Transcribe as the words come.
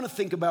To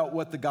think about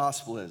what the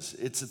gospel is.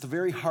 It's at the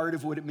very heart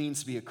of what it means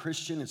to be a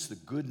Christian. It's the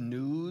good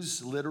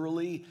news,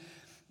 literally,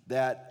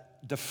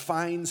 that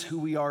defines who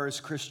we are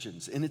as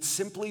Christians. And it's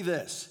simply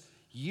this: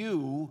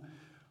 you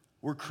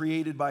were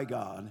created by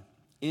God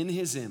in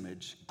his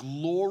image,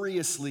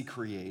 gloriously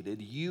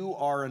created. You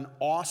are an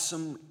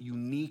awesome,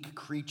 unique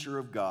creature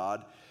of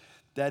God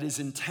that is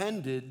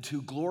intended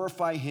to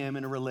glorify him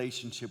in a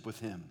relationship with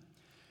him.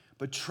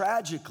 But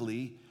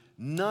tragically,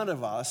 none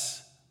of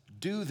us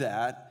do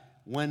that.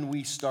 When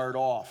we start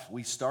off,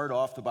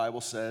 the Bible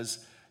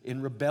says,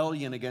 in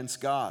rebellion against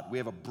God. We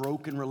have a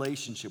broken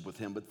relationship with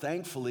him. But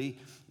thankfully,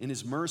 in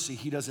his mercy,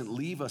 he doesn't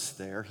leave us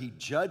there. He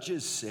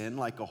judges sin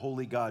like a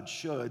holy God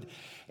should.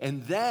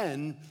 And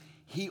then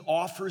he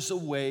offers a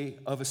way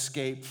of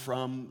escape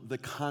from the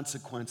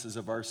consequences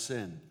of our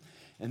sin.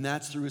 And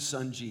that's through his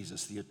son,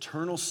 Jesus. The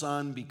eternal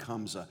Son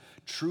becomes a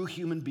true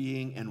human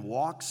being and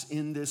walks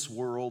in this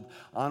world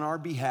on our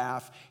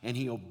behalf, and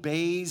he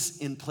obeys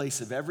in place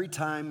of every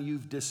time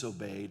you've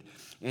disobeyed,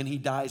 and he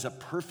dies a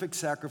perfect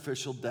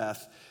sacrificial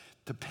death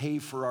to pay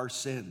for our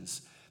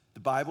sins.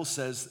 The Bible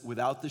says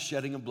without the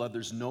shedding of blood,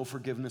 there's no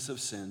forgiveness of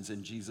sins,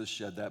 and Jesus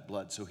shed that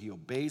blood. So he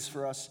obeys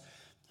for us,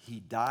 he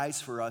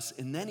dies for us,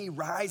 and then he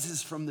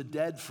rises from the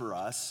dead for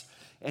us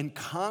and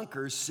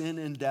conquers sin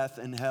and death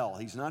and hell.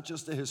 He's not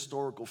just a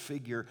historical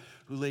figure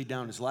who laid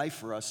down his life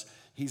for us.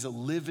 He's a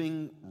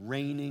living,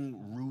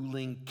 reigning,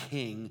 ruling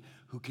king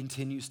who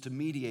continues to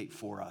mediate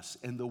for us.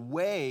 And the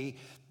way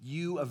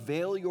you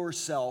avail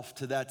yourself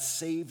to that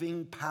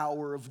saving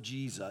power of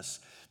Jesus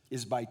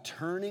is by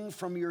turning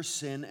from your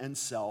sin and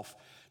self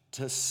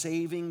to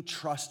saving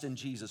trust in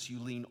Jesus. You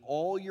lean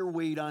all your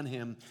weight on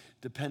him,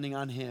 depending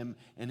on him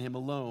and him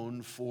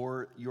alone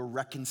for your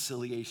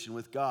reconciliation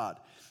with God.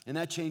 And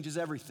that changes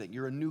everything.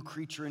 You're a new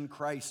creature in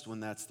Christ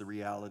when that's the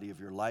reality of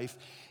your life.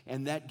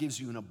 And that gives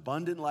you an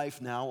abundant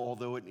life now,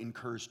 although it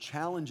incurs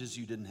challenges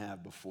you didn't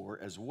have before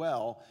as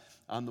well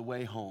on the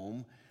way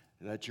home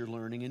that you're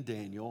learning in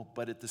Daniel.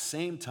 But at the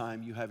same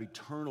time, you have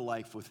eternal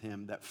life with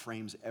him that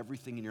frames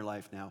everything in your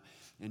life now.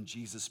 And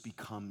Jesus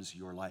becomes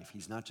your life.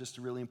 He's not just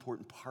a really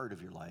important part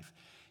of your life.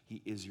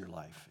 He is your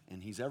life,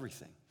 and he's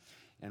everything.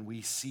 And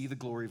we see the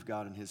glory of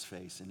God in his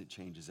face, and it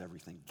changes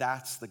everything.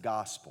 That's the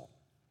gospel.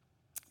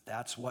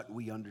 That's what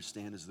we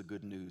understand as the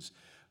good news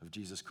of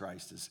Jesus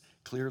Christ, as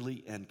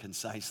clearly and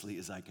concisely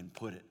as I can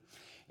put it.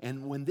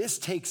 And when this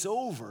takes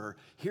over,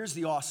 here's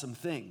the awesome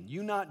thing.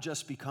 You not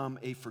just become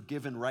a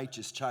forgiven,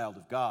 righteous child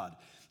of God,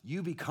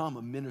 you become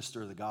a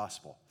minister of the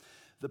gospel.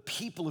 The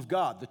people of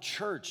God, the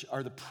church,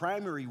 are the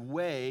primary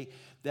way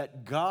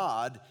that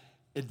God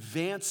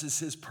advances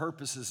his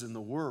purposes in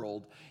the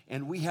world,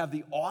 and we have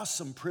the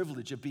awesome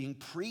privilege of being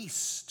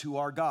priests to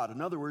our God.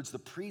 In other words, the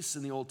priests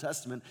in the Old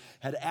Testament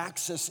had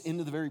access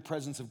into the very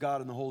presence of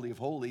God in the Holy of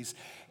Holies,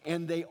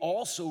 and they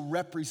also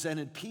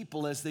represented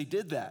people as they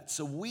did that.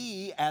 So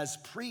we, as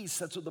priests,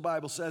 that's what the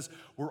Bible says,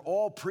 we're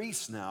all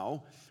priests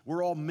now,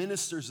 we're all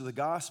ministers of the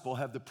gospel,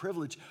 have the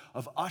privilege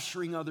of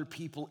ushering other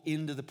people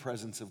into the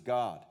presence of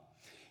God.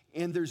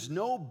 And there's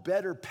no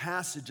better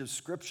passage of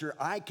Scripture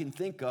I can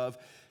think of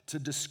to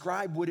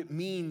describe what it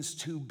means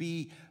to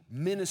be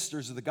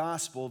ministers of the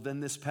gospel than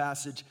this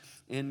passage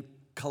in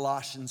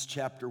Colossians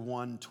chapter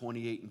 1,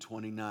 28 and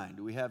 29.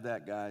 Do we have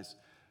that, guys,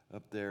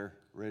 up there,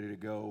 ready to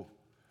go?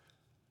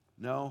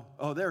 No?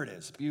 Oh, there it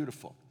is.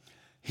 Beautiful.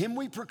 Him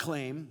we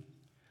proclaim,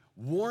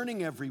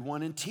 warning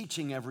everyone and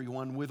teaching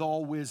everyone with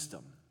all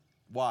wisdom.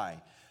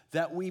 Why?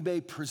 That we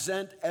may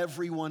present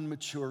everyone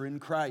mature in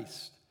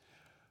Christ.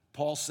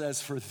 Paul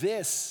says, for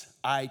this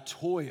I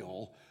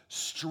toil,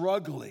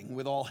 struggling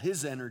with all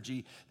his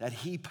energy that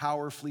he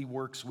powerfully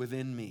works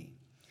within me.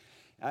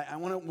 I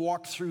want to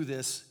walk through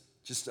this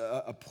just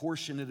a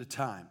portion at a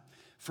time.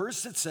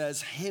 First, it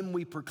says, him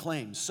we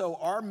proclaim. So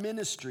our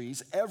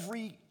ministries,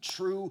 every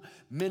true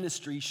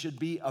ministry should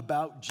be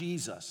about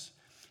Jesus.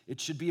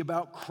 It should be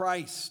about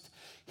Christ.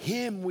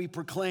 Him we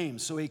proclaim.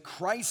 So a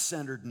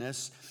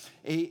Christ-centeredness,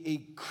 a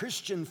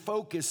Christian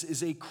focus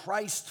is a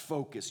Christ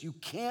focus. You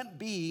can't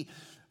be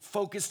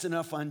focused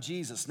enough on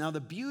Jesus. Now, the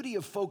beauty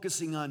of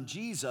focusing on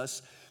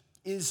Jesus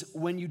is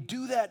when you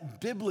do that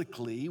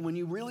biblically, when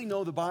you really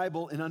know the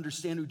Bible and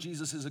understand who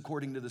Jesus is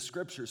according to the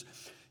Scriptures,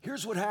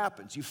 here's what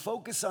happens. You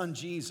focus on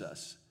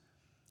Jesus,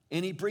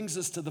 and he brings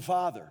us to the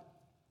Father.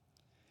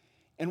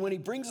 And when he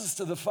brings us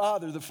to the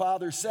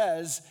Father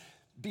says,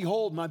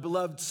 behold, my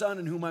beloved Son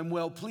in whom I'm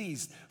well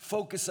pleased.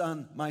 Focus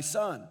on my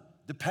Son.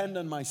 Depend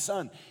on my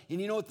Son.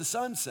 And you know what the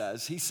Son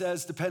says? He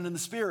says, depend on the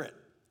Spirit.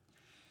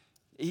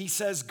 He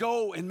says,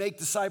 go and make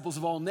disciples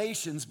of all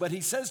nations, but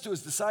he says to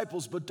his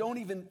disciples, but don't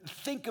even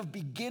think of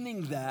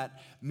beginning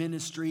that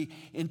ministry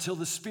until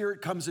the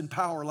Spirit comes in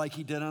power like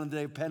he did on the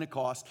day of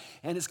Pentecost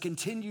and has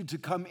continued to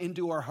come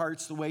into our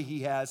hearts the way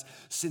he has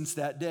since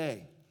that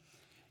day.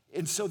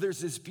 And so there's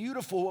this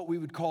beautiful, what we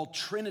would call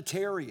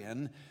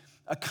Trinitarian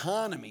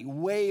economy,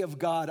 way of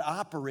God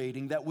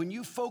operating, that when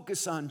you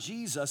focus on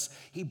Jesus,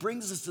 he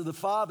brings us to the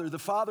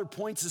Father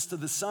points us to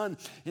the Son,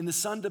 and the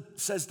Son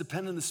says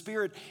depend on the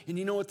Spirit. And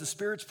you know what the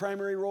Spirit's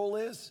primary role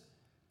is?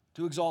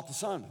 To exalt the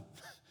Son.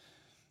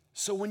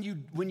 So when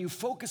you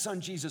focus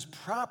on Jesus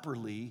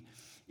properly,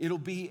 it'll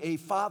be a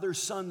Father,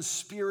 Son,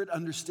 Spirit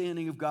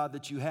understanding of God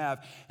that you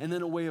have, and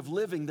then a way of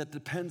living that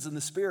depends on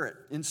the Spirit.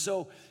 And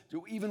so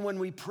even when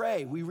we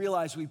pray, we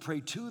realize we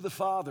pray to the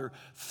Father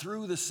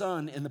through the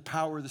Son in the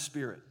power of the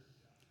Spirit.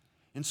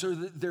 And so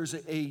there's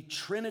a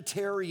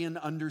Trinitarian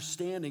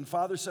understanding,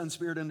 Father, Son,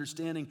 Spirit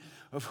understanding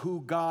of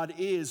who God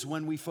is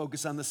when we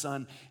focus on the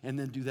Son and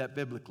then do that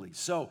biblically.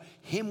 So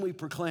Him we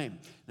proclaim.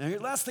 Now, the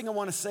last thing I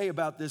want to say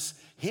about this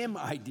Him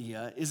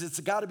idea is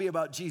it's got to be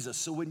about Jesus.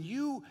 So when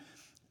you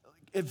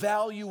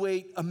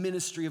evaluate a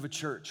ministry of a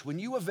church, when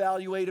you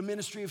evaluate a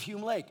ministry of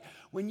Hume Lake,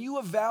 when you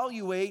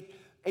evaluate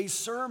a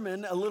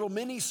sermon, a little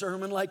mini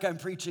sermon like I'm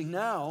preaching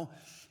now,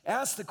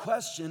 ask the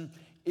question,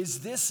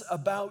 is this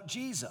about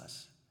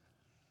Jesus?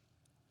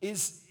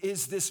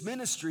 Is this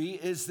ministry,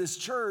 is this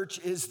church,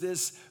 is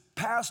this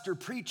pastor,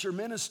 preacher,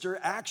 minister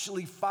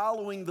actually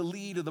following the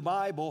lead of the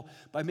Bible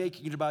by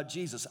making it about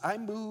Jesus? I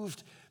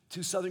moved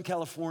to Southern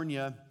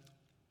California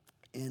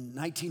in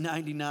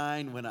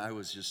 1999 when I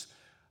was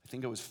I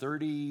think I was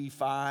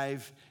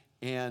 35,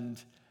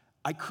 and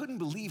I couldn't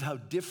believe how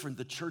different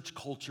the church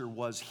culture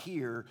was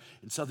here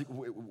in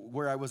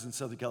where I was in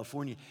Southern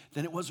California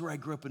than it was where I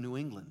grew up in New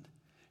England.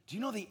 Do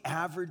you know the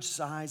average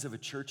size of a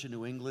church in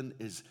New England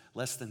is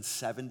less than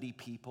 70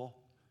 people?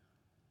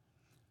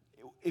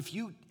 If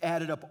you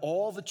added up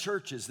all the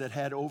churches that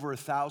had over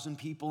 1,000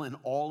 people in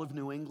all of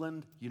New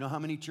England, you know how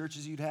many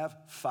churches you'd have?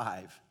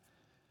 5.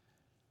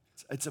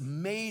 It's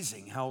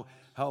amazing how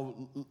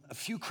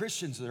few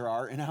Christians there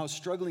are and how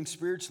struggling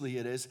spiritually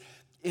it is.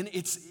 And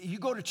you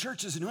go to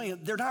churches in New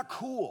England, they're not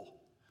cool.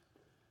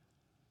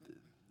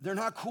 They're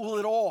not cool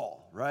at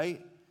all,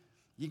 right?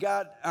 You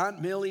got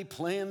Aunt Millie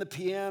playing the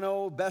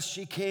piano best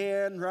she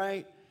can,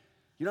 right?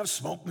 You don't have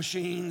smoke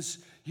machines.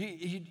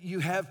 You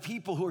have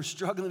people who are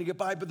struggling to get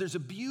by, but there's a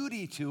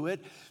beauty to it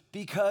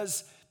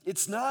because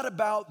it's not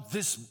about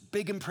this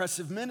big,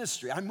 impressive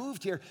ministry. I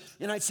moved here,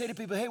 and I'd say to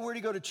people, hey, where do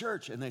you go to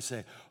church? And they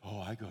say, oh,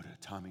 I go to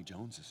Tommy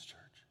Jones's church.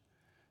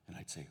 And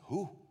I'd say,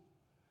 who?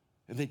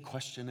 And they'd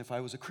question if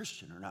I was a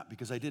Christian or not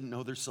because I didn't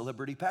know their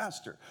celebrity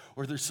pastor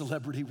or their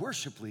celebrity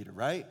worship leader,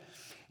 right?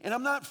 And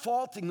I'm not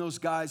faulting those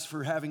guys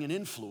for having an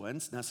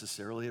influence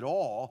necessarily at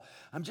all.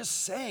 I'm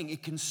just saying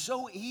it can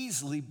so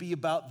easily be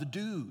about the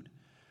dude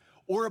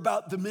or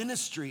about the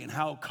ministry and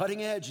how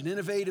cutting edge and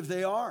innovative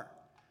they are.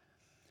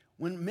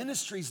 When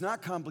ministry is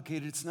not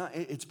complicated,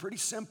 it's pretty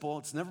simple.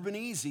 It's never been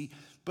easy,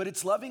 but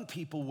it's loving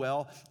people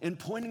well and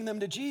pointing them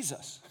to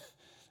Jesus.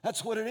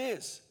 That's what it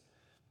is.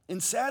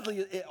 And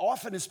sadly,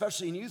 often,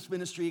 especially in youth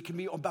ministry, it can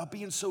be about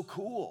being so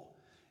cool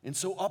and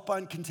so up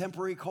on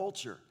contemporary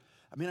culture.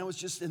 I mean, I was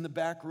just in the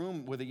back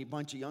room with a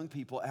bunch of young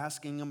people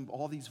asking them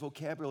all these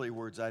vocabulary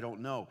words I don't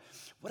know.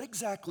 What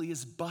exactly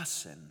is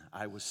bussin',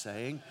 I was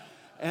saying.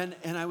 And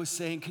I was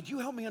saying, could you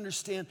help me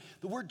understand?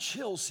 The word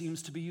chill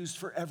seems to be used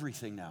for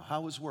everything now.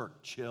 How is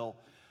work? Chill.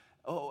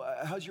 Oh,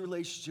 how's your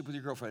relationship with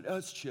your girlfriend? Oh,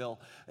 it's chill.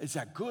 Is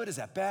that good? Is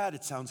that bad?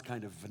 It sounds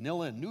kind of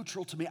vanilla and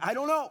neutral to me. I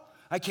don't know.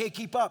 I can't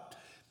keep up.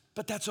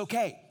 But that's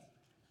okay.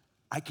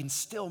 I can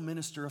still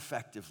minister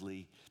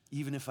effectively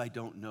even if I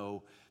don't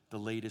know the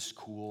latest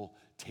cool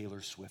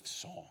Taylor Swift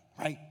song,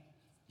 right?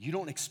 You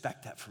don't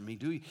expect that from me,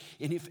 do you?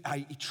 And if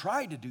I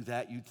tried to do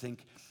that, you'd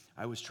think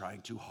I was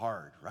trying too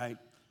hard, right?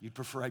 You'd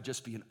prefer I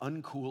just be an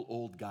uncool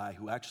old guy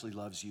who actually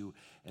loves you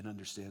and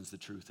understands the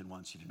truth and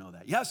wants you to know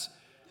that. Yes?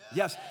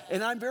 Yes.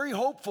 And I'm very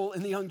hopeful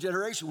in the young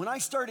generation. When I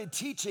started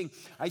teaching,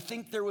 I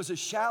think there was a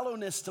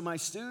shallowness to my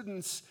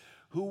students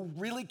who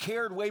really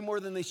cared way more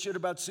than they should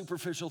about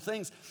superficial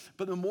things.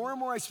 But the more and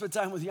more I spend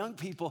time with young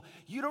people,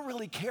 you don't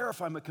really care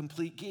if I'm a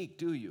complete geek,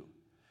 do you?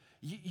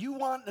 You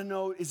want to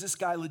know, is this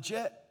guy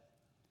legit?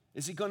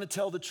 Is he going to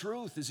tell the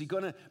truth? Is he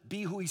going to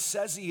be who he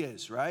says he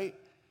is, right?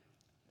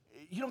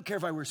 You don't care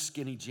if I wear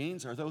skinny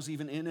jeans. Are those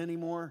even in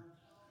anymore?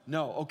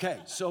 No, okay.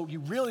 So you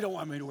really don't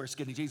want me to wear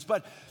skinny jeans.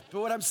 But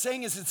what I'm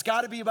saying is it's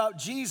got to be about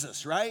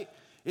Jesus, right?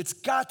 It's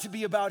got to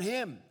be about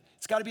Him.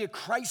 It's got to be a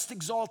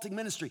Christ-exalting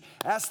ministry.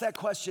 Ask that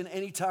question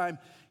anytime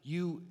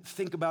you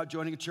think about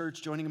joining a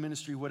church, joining a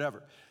ministry,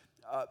 whatever.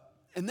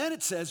 And then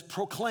it says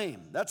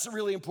proclaim. That's a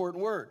really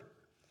important word.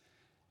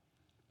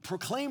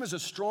 Proclaim is a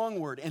strong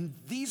word. And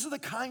these are the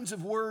kinds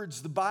of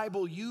words the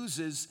Bible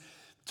uses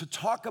to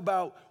talk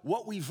about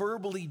what we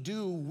verbally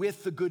do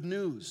with the good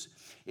news.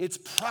 It's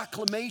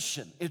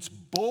proclamation. It's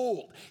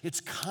bold.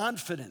 It's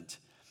confident.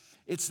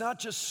 It's not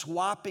just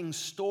swapping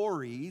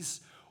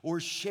stories or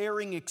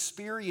sharing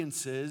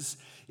experiences.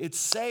 It's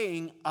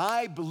saying,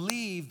 I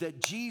believe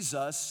that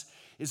Jesus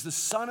is the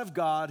Son of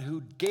God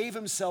who gave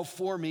Himself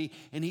for me,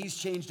 and He's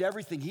changed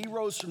everything. He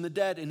rose from the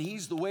dead, and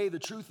He's the way, the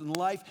truth, and the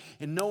life,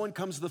 and no one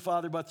comes to the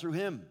Father but through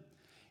Him.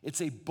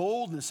 It's a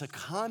boldness, a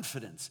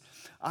confidence.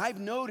 I've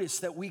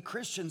noticed that we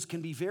Christians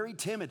can be very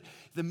timid.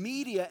 The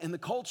media and the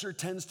culture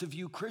tends to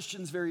view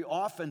Christians very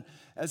often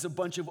as a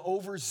bunch of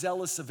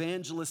overzealous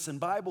evangelists and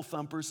Bible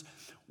thumpers,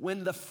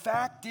 when the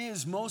fact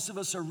is most of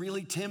us are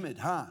really timid,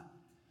 huh?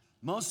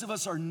 Most of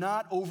us are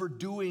not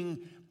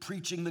overdoing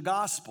preaching the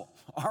gospel?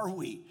 Are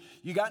we?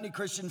 You got any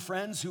Christian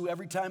friends who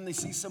every time they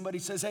see somebody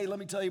says, hey, let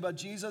me tell you about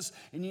Jesus,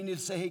 and you need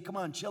to say, hey, come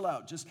on, chill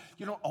out.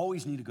 You don't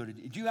always need to go to,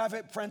 do you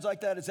have friends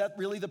like that? Is that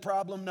really the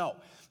problem? No.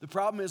 The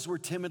problem is we're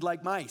timid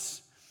like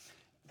mice.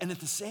 And at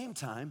the same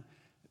time,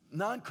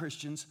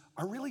 non-Christians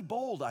are really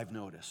bold, I've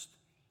noticed.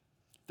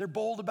 They're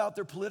bold about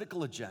their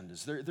political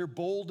agendas. They're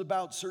bold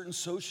about certain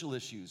social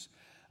issues.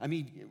 I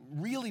mean,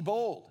 really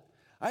bold.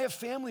 I have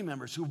family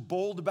members who are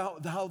bold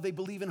about how they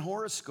believe in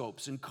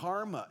horoscopes and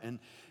karma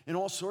and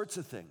all sorts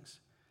of things.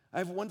 I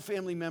have one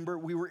family member,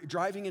 we were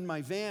driving in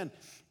my van,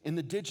 and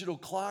the digital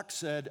clock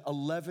said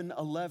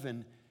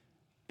 11:11,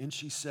 and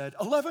she said,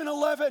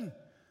 11:11,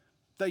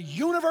 the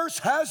universe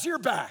has your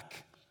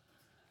back.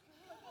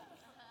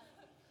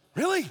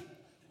 Really?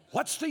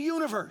 What's the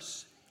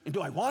universe? And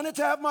do I want it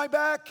to have my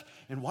back?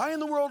 And why in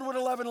the world would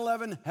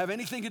 11:11 have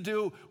anything to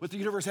do with the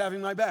universe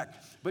having my back?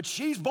 But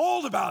she's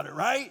bold about it,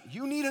 right?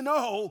 You need to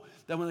know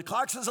that when the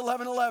clock says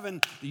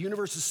 11:11, the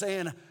universe is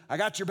saying, I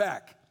got your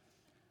back.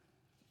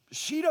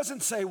 She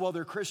doesn't say, well,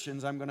 they're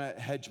Christians. I'm going to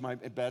hedge my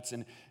bets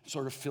and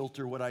sort of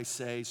filter what I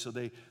say so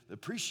they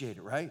appreciate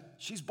it, right?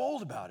 She's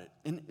bold about it.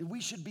 And we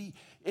should be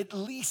at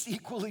least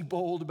equally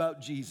bold about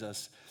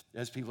Jesus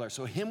as people are.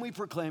 So him we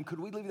proclaim.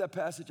 Could we leave that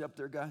passage up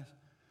there, guys?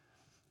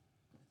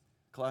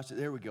 Colossians,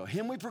 there we go.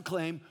 Him we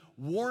proclaim,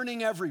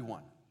 warning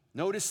everyone.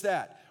 Notice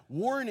that.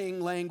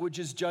 Warning language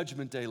is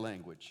judgment day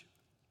language.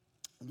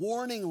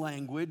 Warning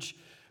language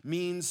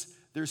means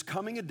there's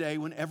coming a day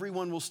when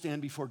everyone will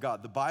stand before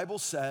God. The Bible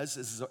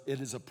says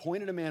it is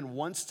appointed a man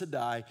once to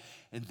die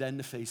and then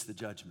to face the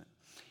judgment.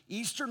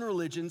 Eastern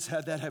religions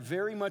have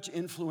very much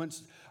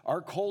influenced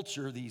our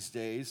culture these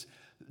days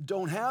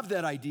don't have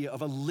that idea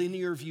of a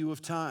linear view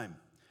of time,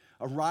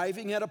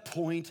 arriving at a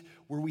point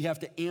where we have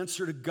to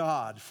answer to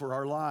God for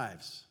our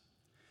lives.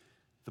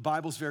 The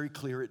Bible's very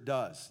clear it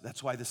does.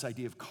 That's why this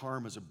idea of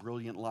karma is a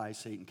brilliant lie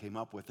Satan came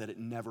up with, that it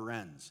never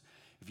ends.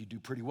 If you do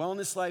pretty well in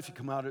this life, you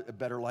come out a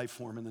better life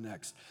form in the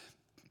next,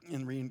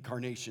 in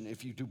reincarnation.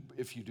 If you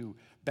do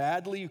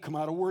badly, you come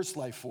out a worse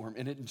life form,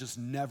 and it just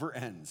never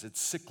ends. It's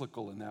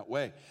cyclical in that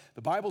way.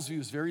 The Bible's view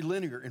is very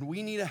linear, and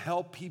we need to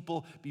help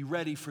people be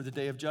ready for the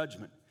day of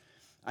judgment.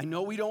 I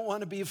know we don't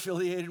want to be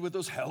affiliated with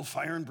those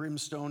hellfire and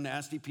brimstone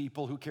nasty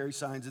people who carry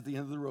signs at the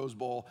end of the Rose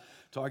Bowl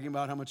talking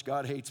about how much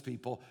God hates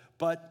people,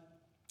 but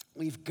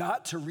we've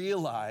got to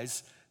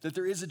realize that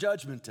there is a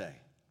judgment day.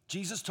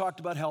 Jesus talked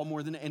about hell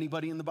more than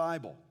anybody in the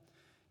Bible.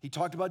 He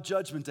talked about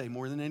judgment day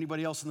more than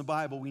anybody else in the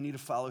Bible. We need to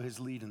follow his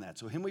lead in that.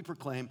 So him we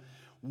proclaim,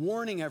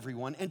 warning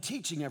everyone and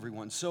teaching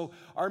everyone. So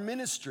our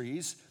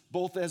ministries,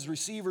 both as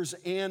receivers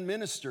and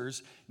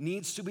ministers,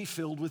 needs to be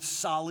filled with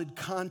solid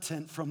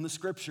content from the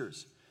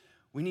scriptures.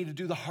 We need to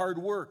do the hard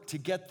work to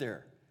get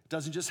there. It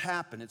doesn't just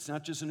happen. It's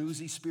not just an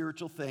oozy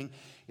spiritual thing.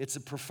 It's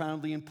a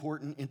profoundly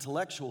important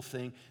intellectual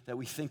thing that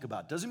we think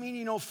about. Doesn't mean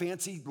you know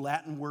fancy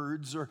Latin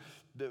words or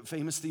the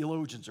famous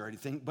theologians or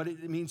anything, but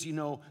it means you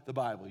know the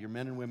Bible. You're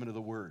men and women of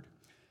the word.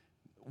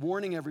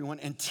 Warning everyone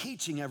and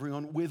teaching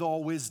everyone with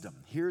all wisdom.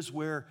 Here's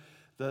where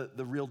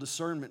the real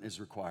discernment is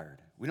required.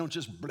 We don't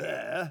just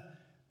blah.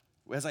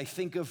 As I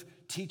think of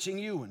teaching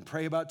you and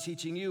pray about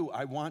teaching you,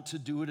 I want to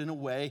do it in a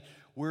way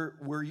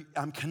where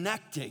I'm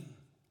connecting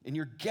and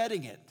you're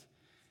getting it.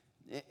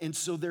 And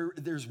so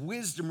there's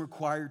wisdom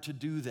required to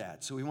do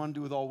that. So we want to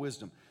do it with all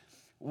wisdom.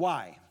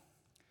 Why?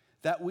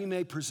 That we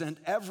may present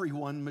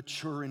everyone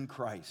mature in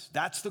Christ.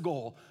 That's the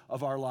goal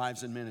of our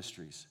lives and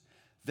ministries.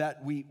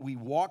 That we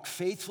walk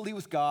faithfully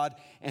with God,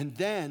 and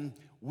then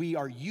we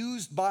are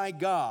used by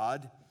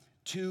God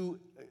to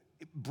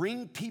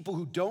bring people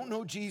who don't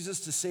know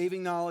Jesus to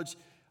saving knowledge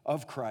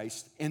of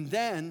Christ, and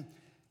then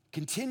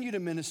continue to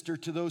minister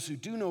to those who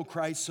do know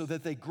Christ so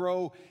that they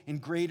grow in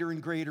greater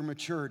and greater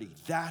maturity.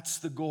 That's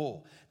the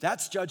goal.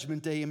 That's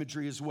Judgment Day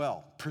imagery as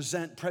well.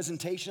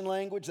 Presentation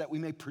language, that we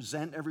may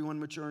present everyone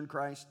mature in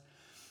Christ.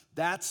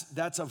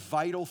 That's a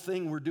vital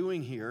thing we're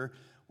doing here.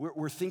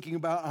 We're thinking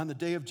about on the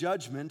day of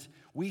judgment,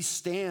 we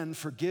stand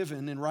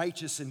forgiven and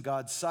righteous in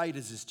God's sight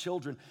as his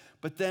children,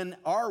 but then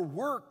our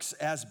works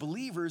as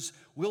believers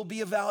will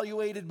be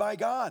evaluated by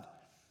God.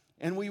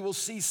 And we will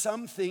see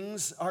some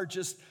things are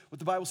just, what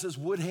the Bible says,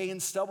 wood, hay,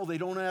 and stubble. They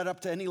don't add up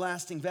to any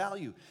lasting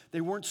value.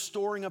 They weren't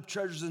storing up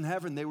treasures in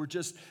heaven. They were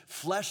just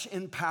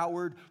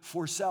flesh-empowered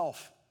for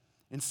self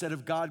instead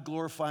of God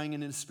glorifying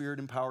in a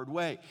spirit-empowered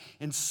way.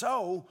 And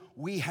so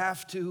we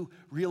have to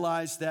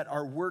realize that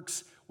our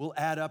works will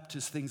add up to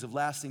things of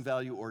lasting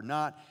value or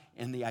not.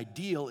 And the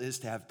ideal is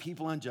to have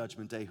people on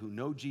Judgment Day who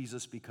know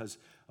Jesus because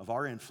of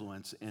our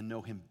influence and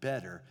know him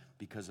better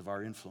because of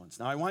our influence.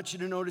 Now, I want you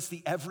to notice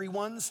the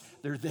everyones.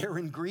 They're there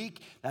in Greek.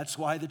 That's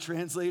why the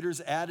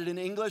translators added in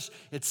English.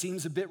 It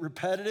seems a bit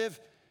repetitive.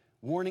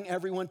 Warning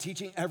everyone,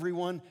 teaching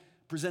everyone,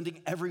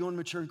 presenting everyone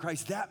mature in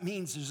Christ. That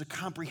means there's a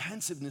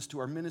comprehensiveness to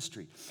our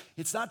ministry.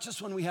 It's not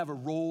just when we have a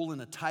role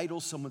and a title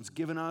someone's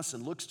given us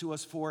and looks to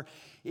us for.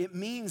 It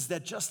means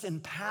that just in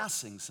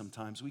passing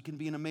sometimes we can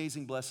be an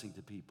amazing blessing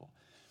to people.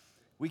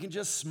 We can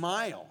just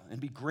smile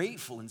and be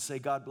grateful and say,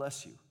 God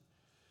bless you.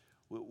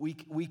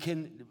 We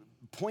can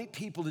point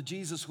people to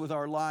Jesus with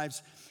our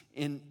lives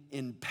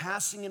in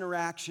passing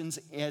interactions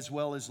as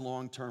well as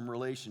long-term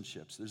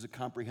relationships. There's a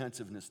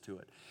comprehensiveness to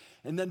it.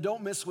 And then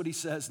don't miss what he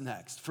says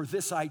next. For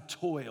this I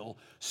toil,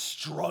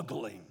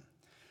 struggling.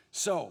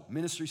 So,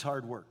 ministry's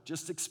hard work.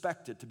 Just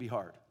expect it to be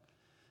hard.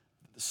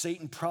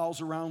 Satan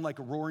prowls around like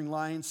a roaring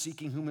lion,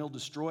 seeking whom he'll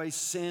destroy.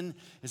 Sin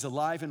is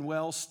alive and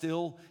well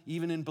still,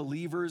 even in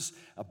believers,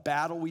 a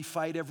battle we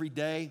fight every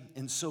day.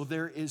 And so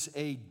there is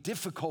a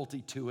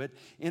difficulty to it.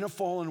 In a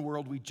fallen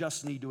world, we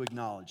just need to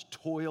acknowledge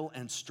toil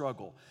and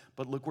struggle.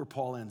 But look where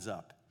Paul ends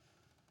up.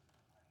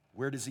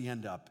 Where does he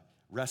end up?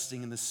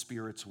 Resting in the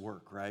Spirit's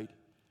work, right?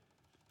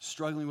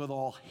 Struggling with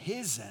all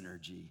his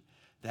energy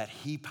that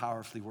he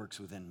powerfully works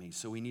within me.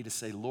 So we need to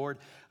say, Lord,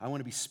 I want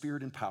to be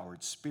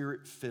Spirit-empowered,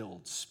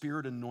 Spirit-filled,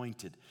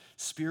 Spirit-anointed,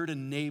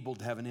 Spirit-enabled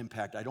to have an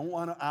impact. I don't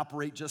want to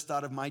operate just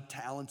out of my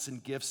talents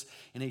and gifts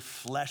in a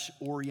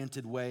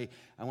flesh-oriented way.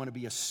 I want to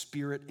be a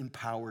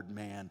Spirit-empowered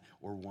man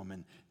or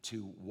woman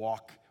to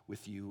walk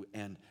with you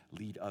and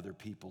lead other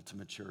people to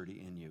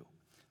maturity in you.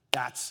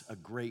 That's a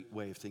great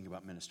way of thinking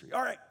about ministry.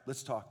 All right,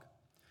 let's talk.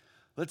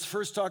 Let's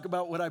first talk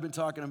about what I've been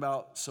talking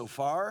about so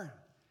far.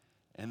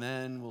 And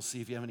then we'll see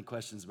if you have any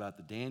questions about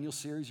the Daniel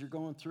series you're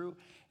going through.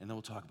 And then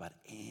we'll talk about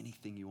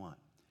anything you want.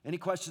 Any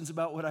questions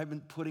about what I've been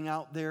putting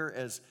out there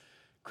as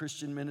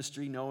Christian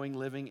ministry, knowing,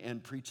 living,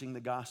 and preaching the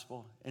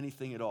gospel?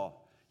 Anything at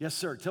all? Yes,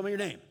 sir. Tell me your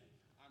name.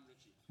 I'm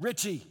Richie.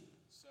 Richie.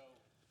 So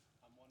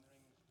I'm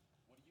wondering,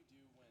 what do you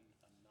do when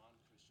a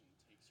non-Christian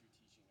takes your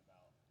teaching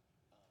about,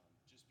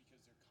 just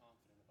because they're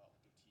confident about what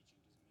they're teaching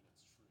doesn't mean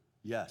it's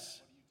true? Yes.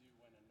 What do you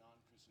do when a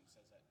non-Christian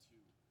says that to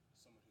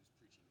someone who's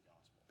preaching the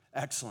gospel?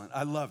 Excellent.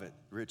 I love it,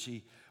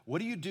 Richie. What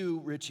do you do,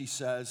 Richie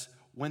says,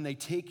 when they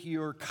take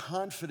your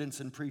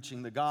confidence in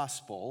preaching the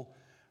gospel,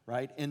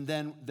 right, and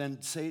then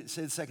say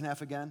the second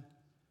half again?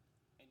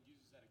 And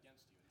uses that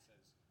against you and says,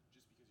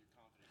 just because you're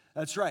confident.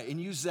 That's right, and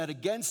uses that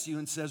against you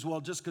and says,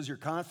 well, just because you're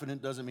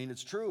confident doesn't mean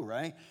it's true,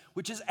 right?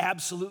 Which is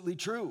absolutely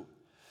true.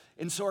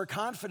 And so our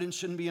confidence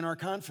shouldn't be in our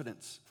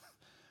confidence,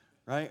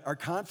 right? Our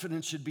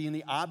confidence should be in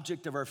the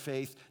object of our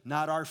faith,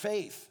 not our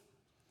faith.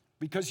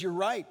 Because you're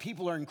right,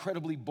 people are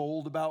incredibly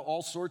bold about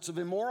all sorts of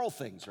immoral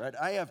things, right?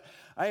 I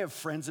have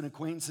friends and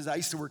acquaintances. I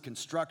used to work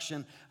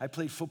construction. I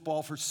played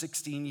football for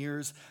 16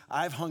 years.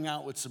 I've hung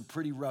out with some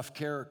pretty rough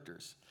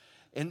characters.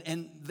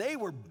 And they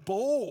were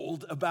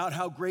bold about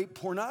how great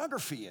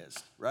pornography is,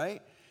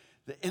 right?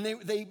 And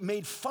they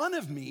made fun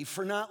of me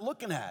for not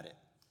looking at it,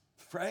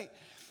 right?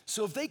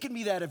 So if they can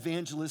be that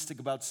evangelistic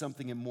about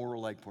something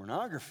immoral like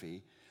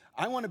pornography,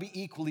 I want to be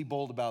equally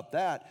bold about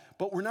that,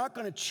 but we're not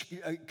going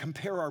to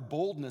compare our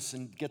boldness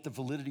and get the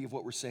validity of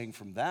what we're saying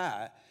from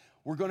that.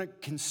 We're going to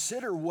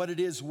consider what it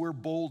is we're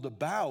bold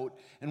about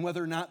and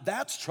whether or not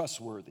that's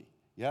trustworthy.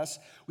 Yes?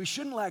 We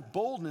shouldn't lack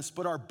boldness,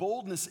 but our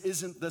boldness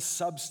isn't the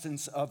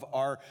substance of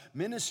our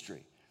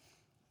ministry.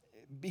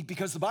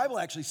 Because the Bible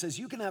actually says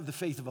you can have the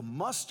faith of a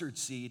mustard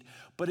seed,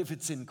 but if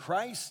it's in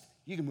Christ,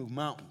 you can move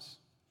mountains.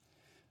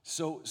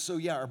 So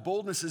yeah, our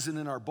boldness isn't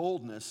in our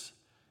boldness,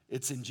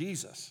 it's in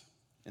Jesus.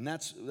 And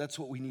that's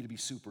what we need to be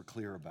super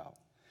clear about.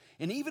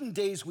 And even in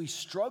days we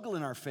struggle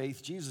in our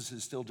faith, Jesus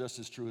is still just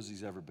as true as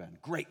he's ever been.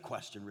 Great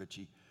question,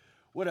 Richie.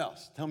 What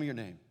else? Tell me your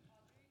name.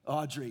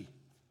 Audrey.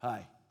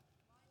 Hi.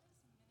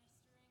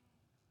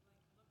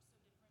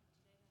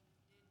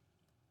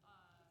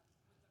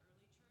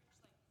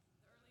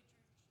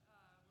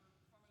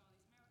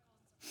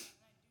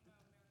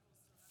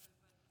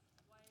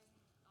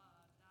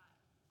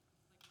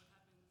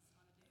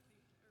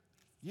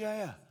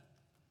 Yeah.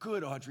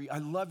 Good, Audrey. I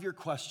love your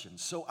question.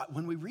 So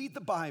when we read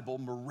the Bible,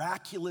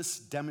 miraculous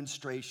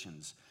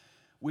demonstrations,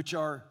 which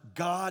are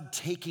God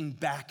taking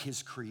back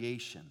his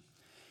creation,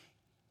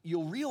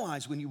 you'll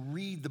realize when you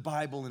read the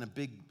Bible in a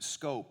big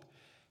scope,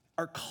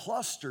 are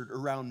clustered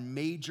around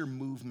major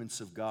movements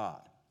of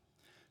God.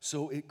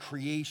 So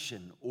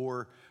creation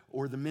or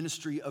the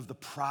ministry of the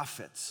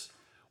prophets,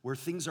 where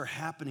things are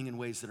happening in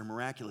ways that are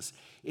miraculous.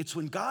 It's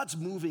when God's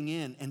moving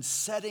in and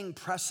setting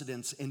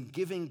precedents and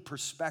giving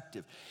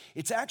perspective.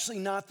 It's actually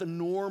not the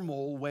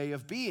normal way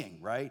of being,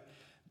 right?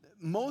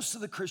 Most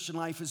of the Christian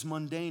life is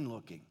mundane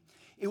looking.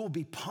 It will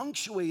be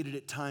punctuated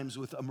at times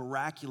with a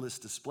miraculous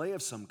display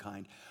of some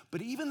kind,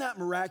 but even that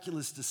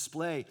miraculous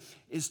display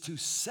is to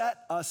set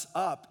us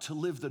up to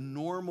live the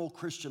normal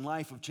Christian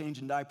life of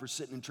changing diapers,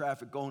 sitting in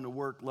traffic, going to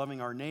work, loving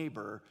our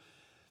neighbor,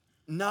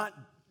 not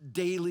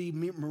daily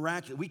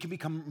miraculous. We can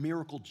become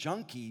miracle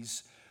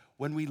junkies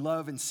when we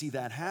love and see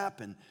that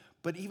happen.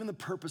 But even the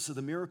purpose of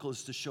the miracle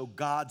is to show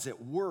God's at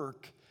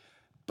work,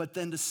 but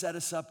then to set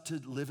us up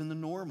to live in the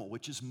normal,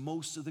 which is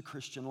most of the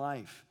Christian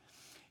life.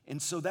 And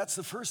so that's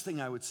the first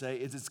thing I would say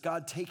is it's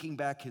God taking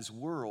back his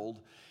world,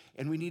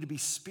 and we need to be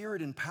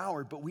Spirit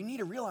empowered, but we need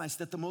to realize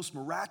that the most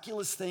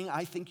miraculous thing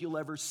I think you'll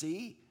ever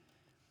see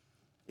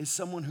is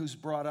someone who's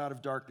brought out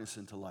of darkness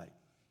into light.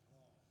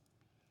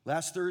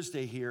 Last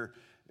Thursday here,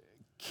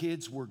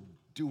 kids were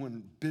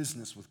doing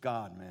business with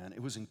God, man.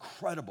 It was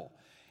incredible.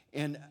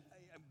 And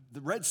the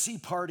Red Sea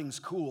parting's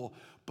cool,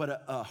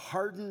 but a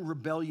hardened,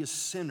 rebellious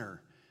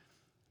sinner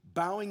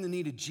bowing the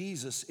knee to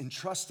Jesus and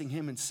trusting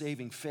him in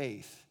saving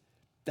faith,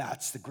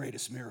 that's the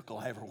greatest miracle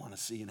I ever want to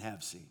see and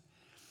have seen.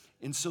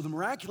 And so the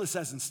miraculous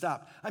hasn't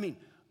stopped. I mean,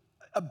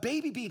 a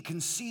baby being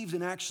conceived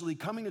and actually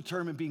coming to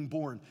term and being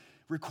born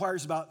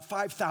requires about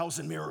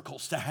 5,000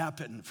 miracles to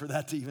happen for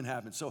that to even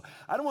happen. So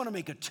I don't want to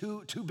make a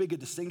too big a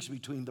distinction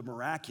between the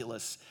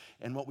miraculous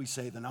and what we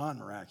say the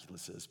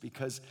non-miraculous is,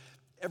 because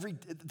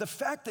the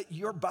fact that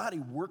your body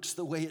works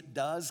the way it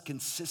does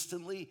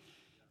consistently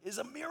is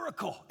a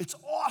miracle. It's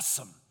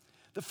awesome.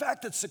 The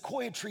fact that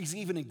sequoia trees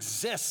even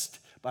exist.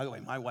 By the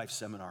way, my wife's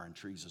seminar on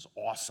trees is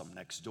awesome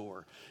next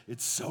door.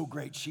 It's so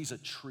great. She's a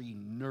tree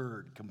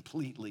nerd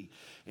completely.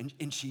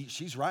 And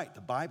she's right.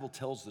 The Bible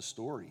tells the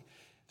story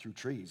through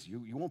trees.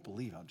 You won't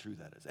believe how true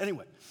that is.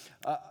 Anyway,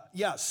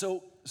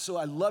 so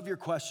I love your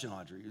question,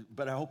 Audrey,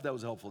 but I hope that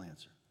was a helpful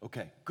answer.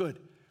 Okay, good.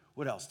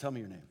 What else? Tell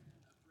me your name.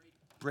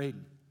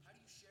 Braden. How do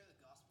you share the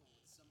gospel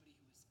with somebody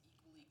who is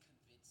equally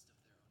convinced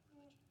of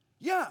their own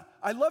religion? Yeah,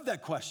 I love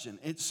that question.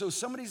 So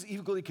somebody's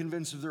equally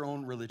convinced of their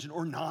own religion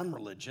or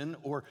non-religion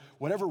or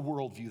whatever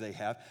worldview they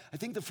have. I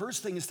think the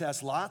first thing is to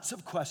ask lots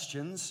of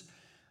questions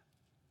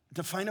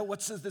to find out what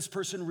this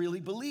person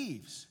really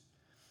believes.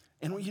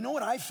 And you know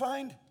what I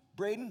find,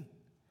 Braden?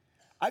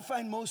 I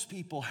find most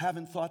people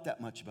haven't thought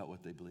that much about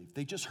what they believe.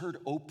 They just heard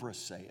Oprah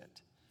say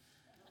it.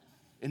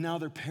 And now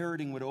they're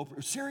parroting what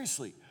Oprah,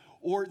 seriously.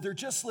 Or they're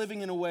just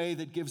living in a way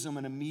that gives them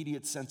an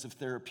immediate sense of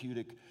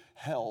therapeutic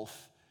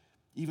health,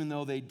 even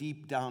though they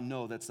deep down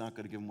know that's not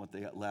going to give them what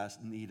they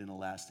need in a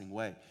lasting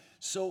way.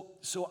 So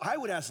I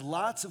would ask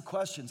lots of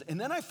questions. And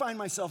then I find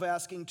myself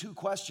asking two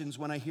questions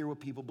when I hear what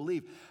people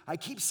believe. I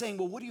keep saying,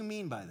 well, what do you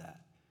mean by that?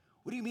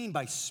 What do you mean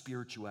by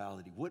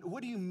spirituality?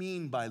 What do you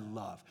mean by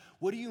love?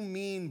 What do you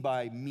mean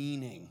by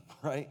meaning,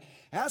 right?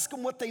 Ask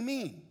them what they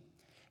mean.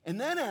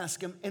 And then ask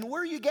them, and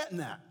where are you getting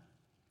that?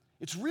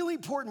 It's really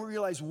important we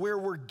realize where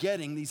we're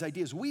getting these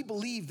ideas. We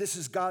believe this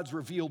is God's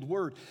revealed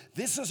word.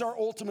 This is our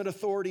ultimate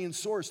authority and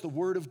source, the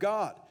word of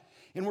God.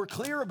 And we're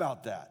clear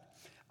about that.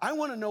 I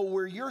want to know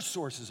where your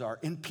sources are.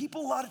 And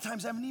people a lot of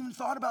times haven't even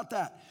thought about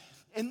that.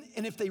 And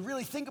if they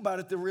really think about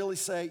it, they'll really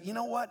say, you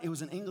know what? It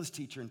was an English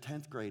teacher in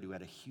 10th grade who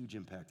had a huge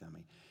impact on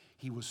me.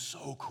 He was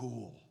so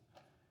cool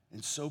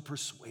and so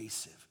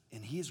persuasive.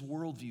 And his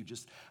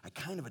worldview I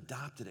kind of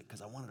adopted it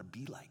because I wanted to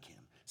be like him.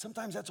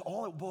 Sometimes that's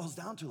all it boils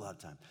down to a lot of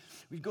time.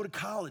 We go to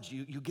college,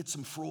 you get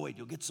some Freud,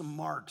 you'll get some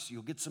Marx,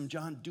 you'll get some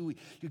John Dewey.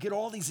 You get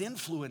all these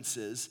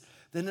influences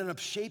that end up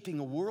shaping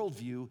a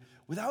worldview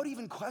without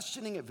even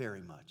questioning it very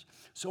much.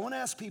 So I want to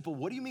ask people,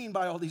 what do you mean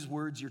by all these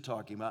words you're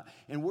talking about?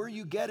 And where are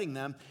you getting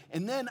them?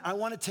 And then I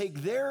want to take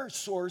their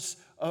source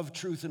of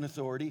truth and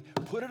authority,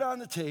 put it on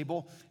the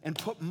table, and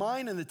put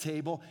mine on the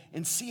table,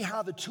 and see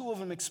how the two of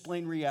them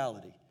explain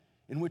reality.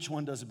 And which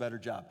one does a better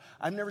job?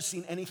 I've never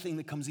seen anything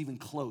that comes even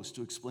close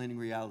to explaining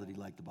reality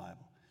like the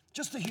Bible.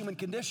 Just the human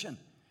condition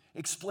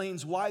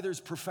explains why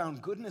there's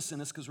profound goodness in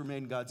us because we're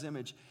made in God's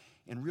image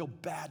and real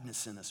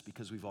badness in us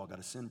because we've all got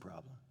a sin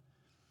problem.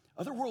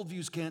 Other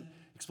worldviews can't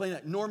explain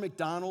that. Norm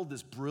Macdonald,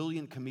 this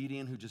brilliant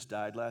comedian who just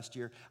died last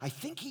year, I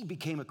think he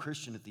became a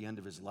Christian at the end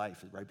of his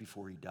life, right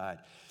before he died.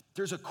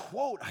 There's a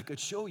quote I could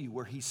show you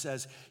where he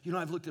says,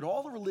 I've looked at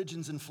all the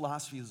religions and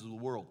philosophies of the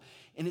world,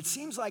 and it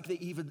seems like they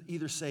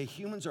either say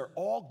humans are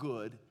all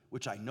good,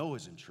 which I know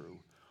isn't true,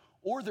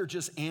 or they're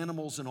just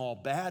animals and all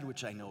bad,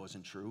 which I know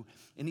isn't true.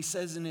 And he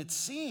says, and it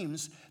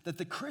seems that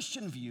the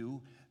Christian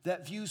view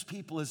that views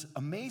people as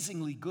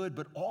amazingly good,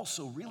 but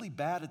also really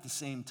bad at the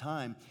same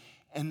time,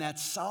 and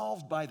that's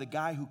solved by the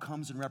guy who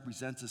comes and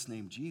represents us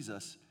named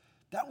Jesus,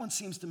 that one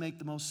seems to make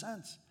the most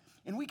sense.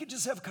 And we could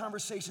just have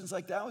conversations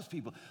like that with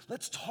people.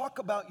 Let's talk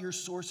about your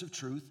source of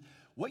truth,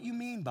 what you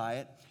mean by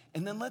it,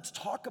 and then let's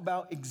talk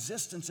about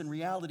existence and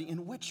reality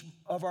and which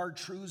of our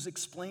truths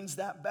explains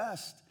that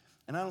best.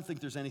 And I don't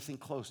think there's anything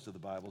close to the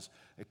Bible's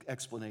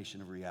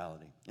explanation of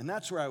reality. And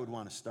that's where I would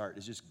want to start,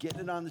 is just getting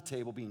it on the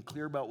table, being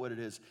clear about what it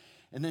is,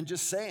 and then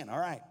just saying, all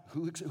right,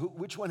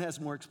 which one has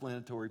more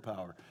explanatory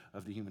power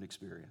of the human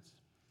experience?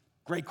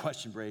 Great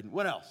question, Braden.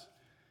 What else?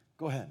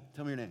 Go ahead.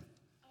 Tell me your name.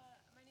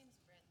 My name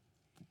is Bryn.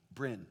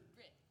 Bryn.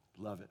 Bryn.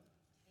 Love it.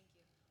 Thank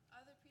you.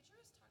 The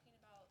preacher was talking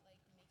about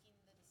making the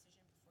decision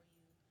before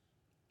you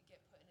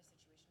get put in a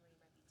situation where you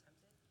might be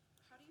tempted.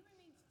 How do you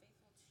remain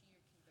faithful to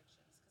your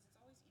convictions? Because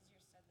it's always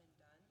easier said than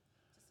done to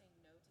say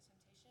no to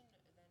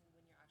temptation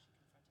than when you're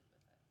actually confronted with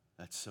it.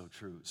 That's so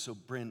true. So,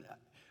 Bryn,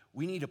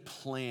 we need a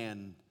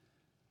plan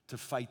to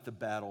fight the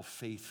battle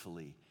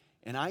faithfully.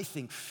 And I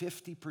think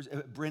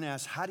 50%, Bryn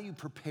asks, how do you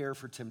prepare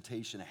for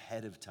temptation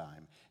ahead of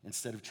time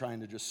instead of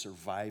trying to just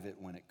survive it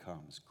when it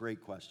comes?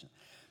 Great question.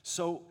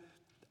 So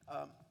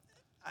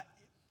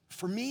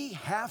for me,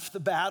 half the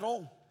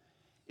battle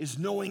is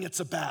knowing it's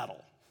a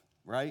battle,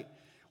 right?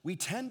 We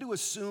tend to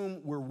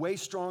assume we're way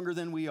stronger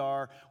than we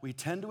are. We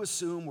tend to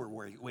assume we're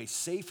way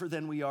safer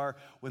than we are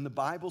when the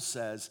Bible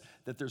says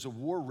that there's a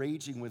war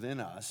raging within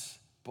us.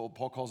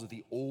 Paul calls it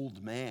the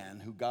old man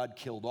who God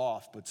killed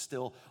off but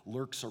still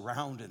lurks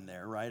around in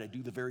there, right? I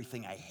do the very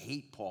thing I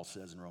hate, Paul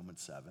says in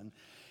Romans 7.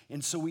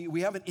 And so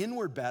we have an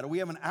inward battle. We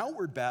have an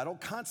outward battle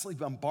constantly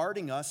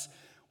bombarding us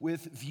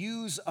with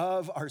views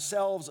of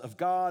ourselves, of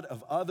God,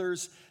 of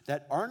others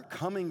that aren't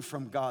coming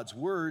from God's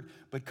word,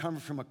 but come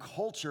from a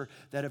culture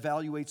that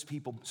evaluates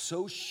people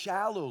so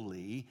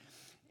shallowly.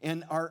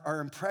 And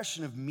our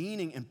impression of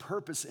meaning and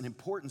purpose and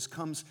importance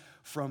comes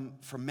from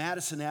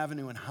Madison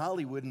Avenue and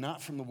Hollywood,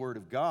 not from the Word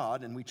of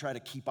God. And we try to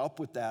keep up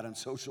with that on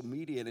social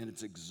media, and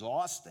it's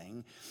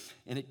exhausting,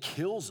 and it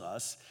kills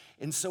us.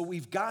 And so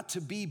we've got to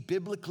be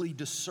biblically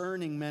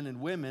discerning men and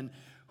women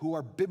who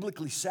are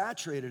biblically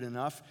saturated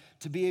enough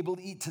to be able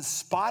to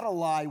spot a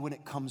lie when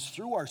it comes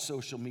through our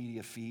social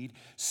media feed,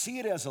 see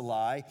it as a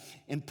lie,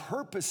 and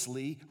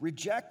purposely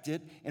reject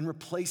it and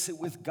replace it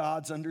with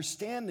God's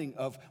understanding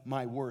of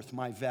my worth,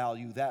 my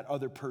value, that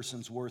other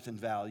person's worth and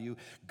value,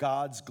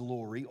 God's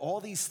glory. All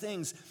these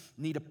things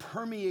need to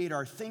permeate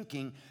our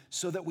thinking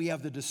so that we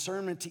have the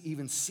discernment to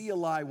even see a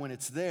lie when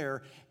it's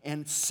there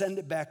and send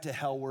it back to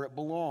hell where it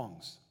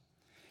belongs.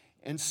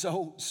 And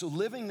so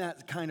living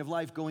that kind of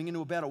life, going into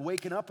a battle,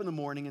 waking up in the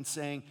morning and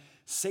saying,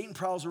 Satan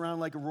prowls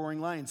around like a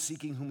roaring lion,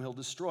 seeking whom he'll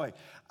destroy.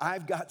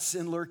 I've got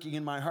sin lurking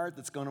in my heart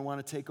that's going to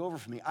want to take over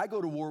for me. I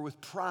go to war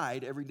with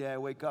pride every day I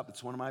wake up.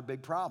 It's one of my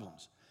big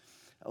problems,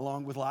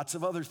 along with lots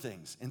of other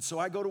things. And so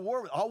I go to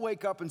war. I'll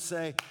wake up and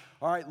say,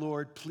 all right,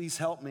 Lord, please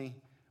help me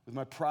with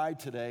my pride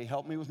today.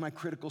 Help me with my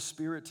critical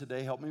spirit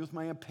today. Help me with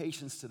my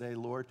impatience today,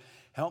 Lord.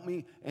 Help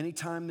me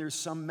anytime there's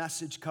some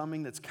message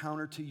coming that's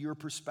counter to your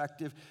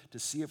perspective to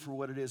see it for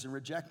what it is and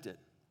reject it.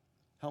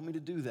 Help me to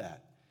do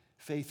that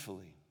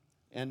faithfully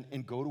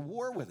and go to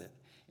war with it.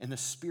 And the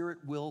Spirit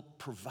will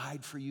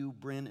provide for you,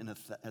 Bryn, in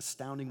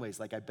astounding ways,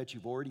 like I bet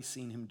you've already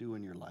seen him do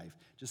in your life.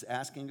 Just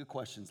asking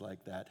questions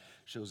like that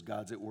shows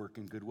God's at work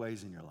in good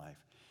ways in your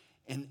life.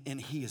 And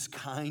he is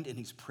kind, and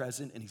he's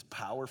present, and he's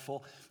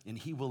powerful, and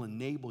he will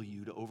enable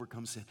you to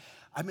overcome sin.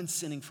 I've been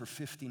sinning for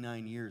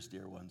 59 years,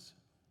 dear ones.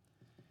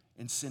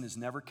 And sin has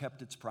never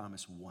kept its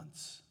promise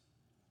once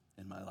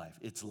in my life.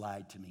 It's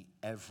lied to me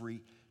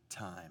every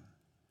time.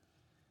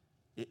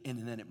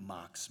 And then it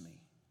mocks me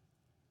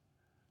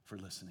for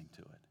listening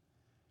to it.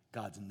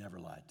 God's never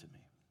lied to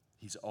me.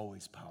 He's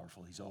always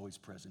powerful. He's always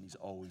present. He's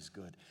always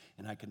good.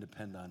 And I can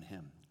depend on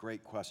him.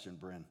 Great question,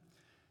 Bryn.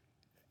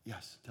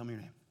 Yes, tell me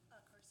your name.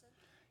 Carson.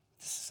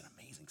 This is an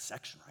amazing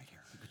section right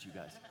here. Look at you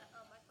guys.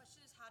 My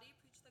question is, how do you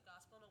preach the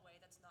gospel in a way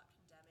that's not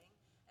condemning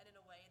and in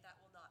a way that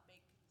will not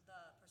make the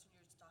person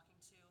you're talking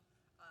to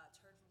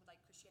turn from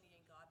like Christianity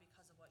and God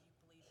because of what you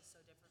believe is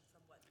so different from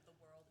what the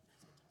world is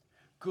telling you?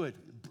 Good.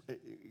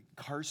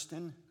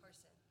 Carson.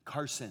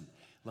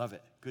 Love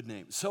it. Good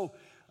name. So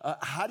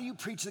how do you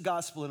preach the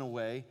gospel in a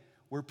way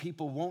where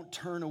people won't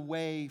turn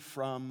away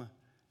from,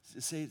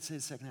 say the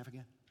second half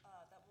again.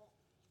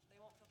 They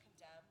won't feel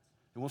condemned.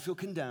 They won't feel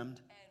condemned.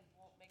 And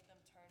won't make them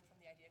turn from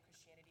the idea of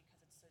Christianity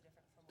because it's so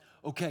different from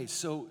what. Okay,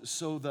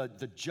 so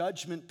the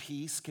judgment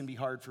piece can be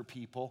hard for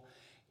people,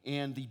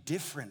 and the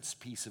difference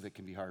piece of it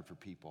can be hard for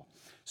people.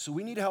 So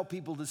we need to help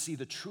people to see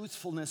the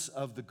truthfulness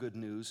of the good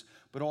news,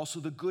 but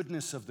also the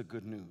goodness of the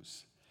good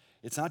news.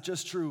 It's not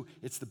just true,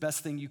 it's the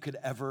best thing you could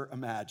ever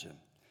imagine.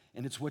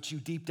 And it's what you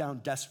deep down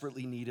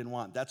desperately need and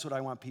want. That's what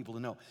I want people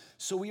to know.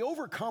 So we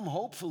overcome,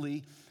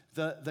 hopefully,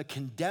 the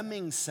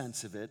condemning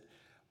sense of it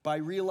by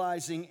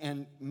realizing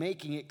and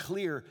making it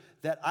clear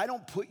that I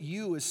don't put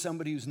you as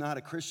somebody who's not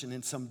a Christian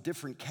in some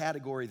different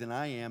category than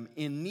I am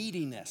in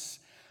neediness.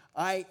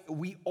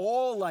 We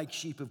all, like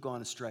sheep, have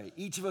gone astray.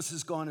 Each of us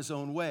has gone his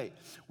own way.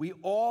 We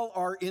all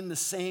are in the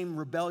same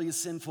rebellious,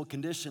 sinful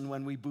condition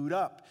when we boot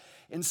up.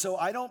 And so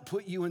I don't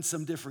put you in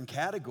some different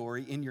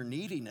category in your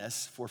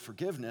neediness for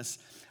forgiveness.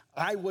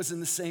 I was in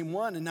the same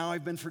one, and now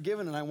I've been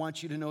forgiven, and I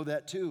want you to know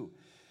that too.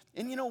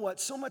 And you know what?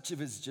 So much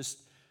of it is just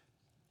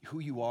who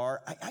you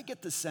are. I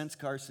get the sense,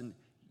 Carson,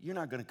 you're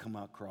not going to come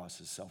across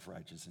as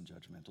self-righteous and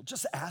judgmental.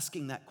 Just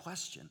asking that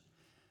question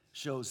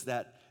shows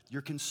that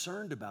you're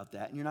concerned about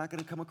that, and you're not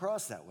going to come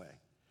across that way,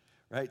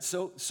 right?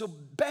 So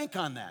bank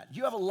on that.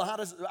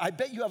 I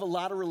bet you have a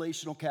lot of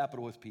relational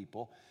capital with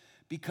people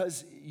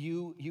because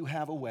you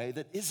have a way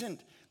that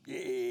isn't,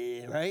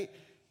 right?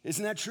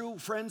 Isn't that true,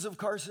 friends of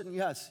Carson?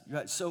 Yes.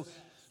 So,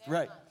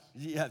 right.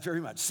 Yeah, very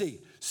much. See,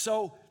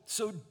 so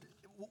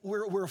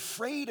we're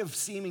afraid of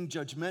seeming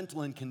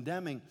judgmental and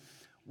condemning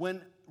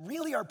when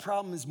really our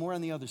problem is more on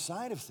the other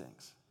side of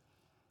things.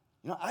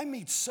 You know, I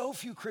meet so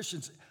few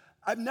Christians.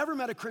 I've never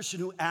met a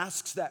Christian who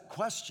asks that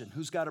question,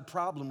 who's got a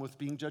problem with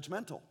being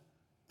judgmental,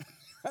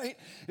 right?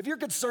 If you're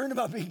concerned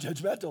about being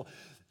judgmental,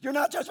 you're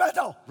not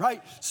judgmental,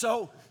 right?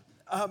 So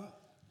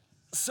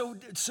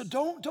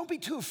don't be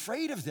too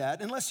afraid of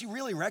that unless you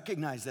really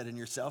recognize that in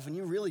yourself and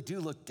you really do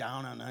look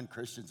down on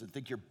non-Christians and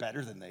think you're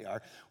better than they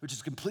are, which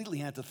is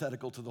completely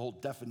antithetical to the whole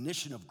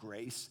definition of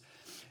grace.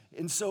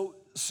 And so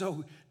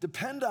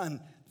depend on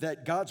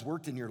that God's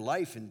worked in your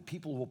life and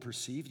people will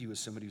perceive you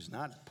as somebody who's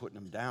not putting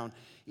them down,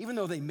 even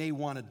though they may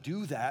want to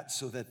do that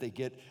so that they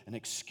get an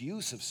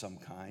excuse of some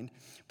kind.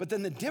 But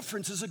then the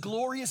difference is a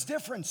glorious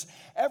difference.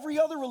 Every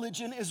other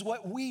religion is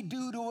what we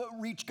do to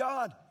reach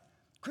God.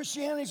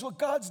 Christianity is what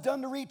God's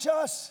done to reach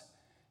us.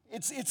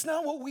 It's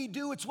not what we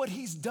do, it's what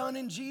he's done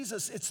in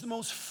Jesus. It's the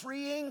most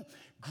freeing,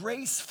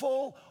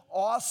 graceful,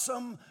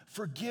 awesome,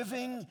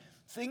 forgiving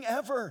thing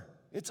ever.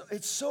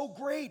 It's so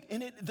great,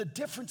 and the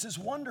difference is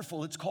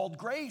wonderful. It's called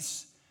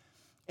grace.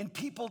 And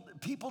people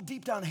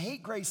deep down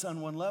hate grace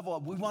on one level.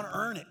 We want to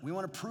earn it. We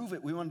want to prove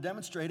it. We want to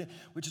demonstrate it,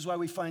 which is why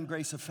we find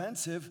grace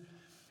offensive.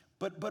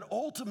 But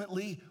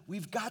ultimately,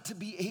 we've got to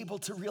be able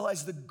to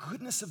realize the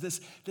goodness of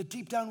this, that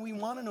deep down we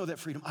want to know that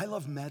freedom. I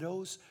love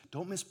meadows.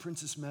 Don't miss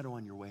Princess Meadow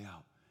on your way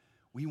out.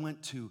 We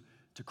went to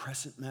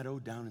Crescent Meadow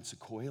down in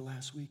Sequoia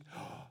last week.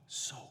 Oh,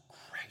 so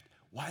great.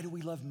 Why do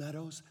we love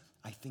meadows?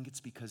 I think it's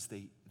because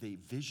they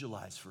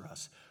visualize for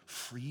us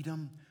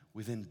freedom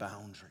within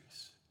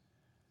boundaries,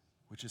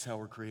 which is how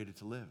we're created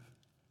to live.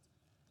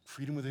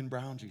 Freedom within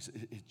boundaries,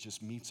 it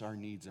just meets our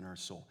needs in our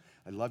soul.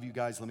 I love you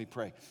guys. Let me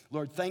pray.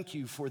 Lord, thank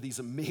you for these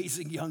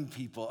amazing young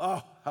people.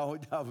 Oh,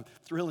 how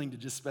thrilling to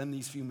just spend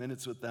these few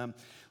minutes with them.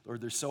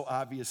 Lord, they're so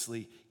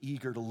obviously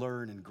eager to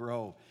learn and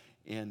grow,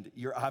 and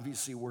you're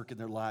obviously working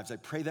their lives. I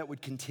pray that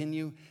would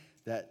continue,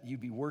 that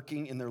you'd be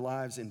working in their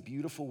lives in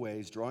beautiful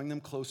ways, drawing them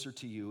closer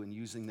to you and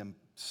using them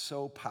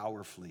so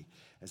powerfully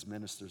as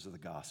ministers of the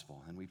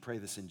gospel. And we pray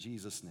this in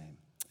Jesus' name.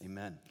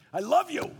 Amen. I love you.